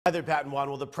Hi there, Pat and Juan.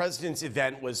 Well, the president's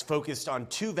event was focused on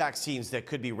two vaccines that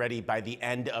could be ready by the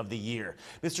end of the year.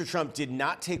 Mr. Trump did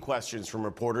not take questions from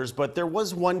reporters, but there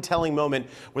was one telling moment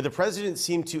where the president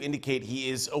seemed to indicate he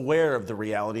is aware of the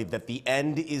reality that the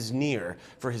end is near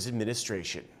for his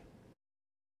administration.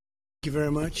 Thank you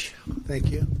very much.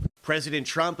 Thank you. President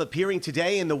Trump appearing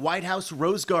today in the White House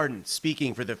Rose Garden,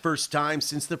 speaking for the first time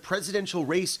since the presidential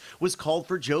race was called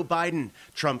for Joe Biden.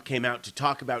 Trump came out to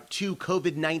talk about two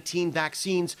COVID-19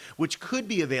 vaccines, which could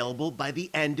be available by the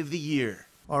end of the year.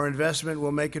 Our investment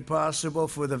will make it possible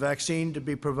for the vaccine to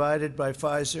be provided by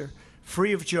Pfizer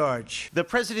free of charge. The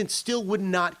president still would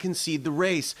not concede the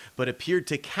race, but appeared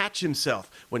to catch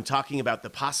himself when talking about the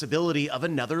possibility of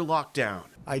another lockdown.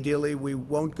 Ideally, we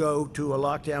won't go to a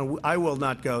lockdown. I will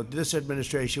not go. This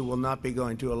administration will not be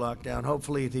going to a lockdown.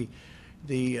 Hopefully,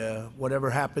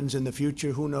 whatever happens in the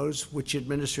future, who knows which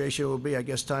administration it will be. I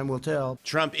guess time will tell.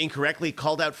 Trump incorrectly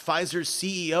called out Pfizer's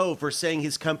CEO for saying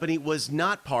his company was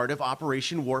not part of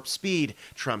Operation Warp Speed,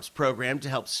 Trump's program to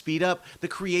help speed up the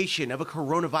creation of a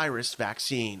coronavirus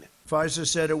vaccine. Pfizer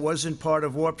said it wasn't part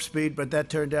of Warp Speed, but that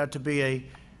turned out to be an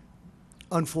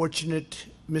unfortunate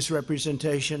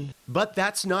misrepresentation. But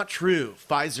that's not true.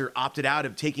 Pfizer opted out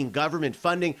of taking government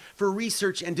funding for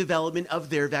research and development of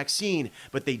their vaccine,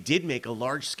 but they did make a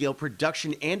large-scale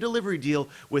production and delivery deal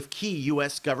with key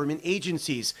U.S. government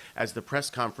agencies. As the press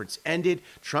conference ended,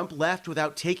 Trump left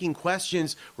without taking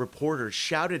questions. Reporters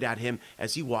shouted at him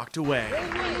as he walked away.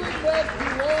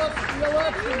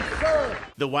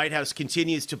 The White House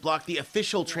continues to block the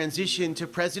official transition to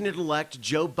President-elect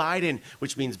Joe Biden,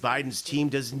 which means Biden's team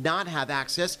does not have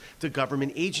access to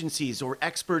government agencies or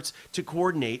experts to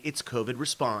coordinate its COVID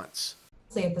response.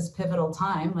 At this pivotal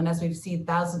time, and as we've seen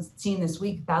this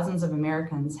week, thousands of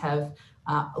Americans have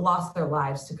lost their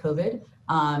lives to COVID.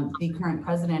 The current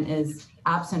president is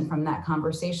absent from that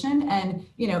conversation, and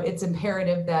it's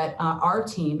imperative that our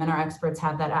team and our experts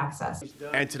have that access.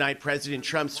 And tonight, President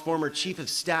Trump's former chief of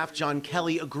staff John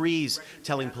Kelly agrees,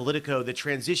 telling Politico the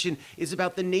transition is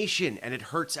about the nation and it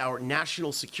hurts our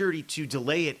national security to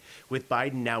delay it. With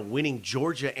Biden now winning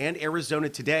Georgia and Arizona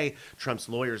today, Trump's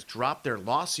lawyers dropped their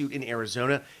lawsuit in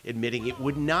Arizona, admitting it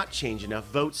would not change enough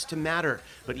votes to matter.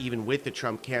 But even with the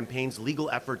Trump campaign's legal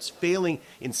efforts failing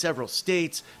in several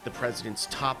states, the president's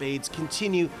top aides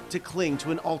continue to cling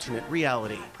to an alternate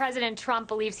reality. President Trump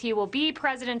believes he will be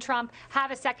President Trump,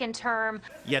 have a second term.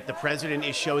 Yet the president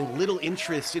is showing little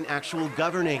interest in actual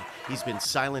governing. He's been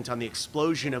silent on the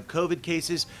explosion of COVID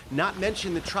cases, not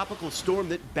mention the tropical storm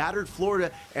that battered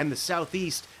Florida and the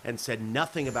Southeast, and said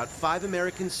nothing about 5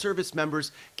 American service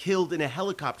members killed in a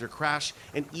helicopter crash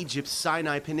in Egypt's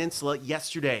Sinai Peninsula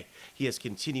yesterday. He has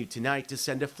continued tonight to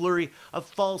send a flurry of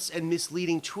false and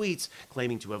misleading tweets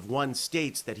claiming to have won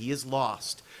states that he has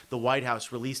lost. The White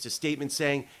House released a statement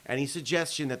saying any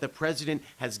suggestion that the president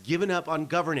has given up on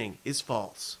governing is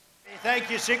false. Thank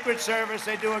you, Secret Service.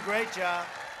 They do a great job.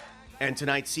 And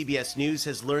tonight, CBS News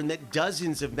has learned that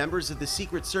dozens of members of the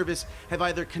Secret Service have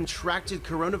either contracted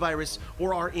coronavirus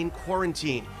or are in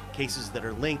quarantine, cases that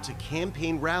are linked to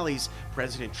campaign rallies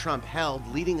President Trump held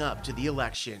leading up to the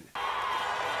election.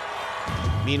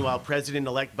 Meanwhile,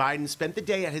 President-elect Biden spent the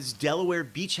day at his Delaware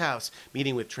beach house,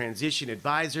 meeting with transition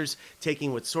advisors,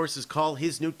 taking what sources call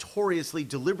his notoriously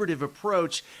deliberative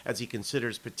approach as he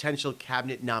considers potential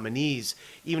cabinet nominees,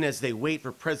 even as they wait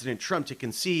for President Trump to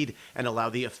concede and allow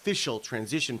the official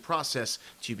transition process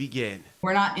to begin.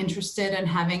 We're not interested in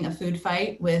having a food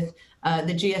fight with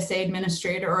the GSA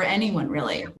administrator or anyone,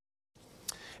 really.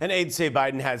 And aides say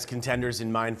Biden has contenders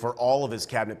in mind for all of his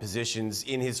cabinet positions.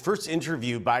 In his first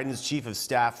interview, Biden's chief of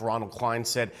staff, Ronald Klein,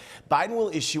 said Biden will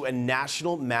issue a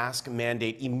national mask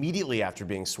mandate immediately after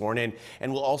being sworn in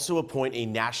and will also appoint a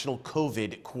national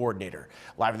COVID coordinator.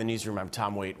 Live in the newsroom, I'm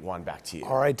Tom Waite. Juan, back to you.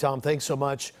 All right, Tom, thanks so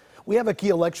much. We have a key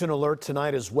election alert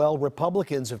tonight as well.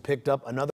 Republicans have picked up another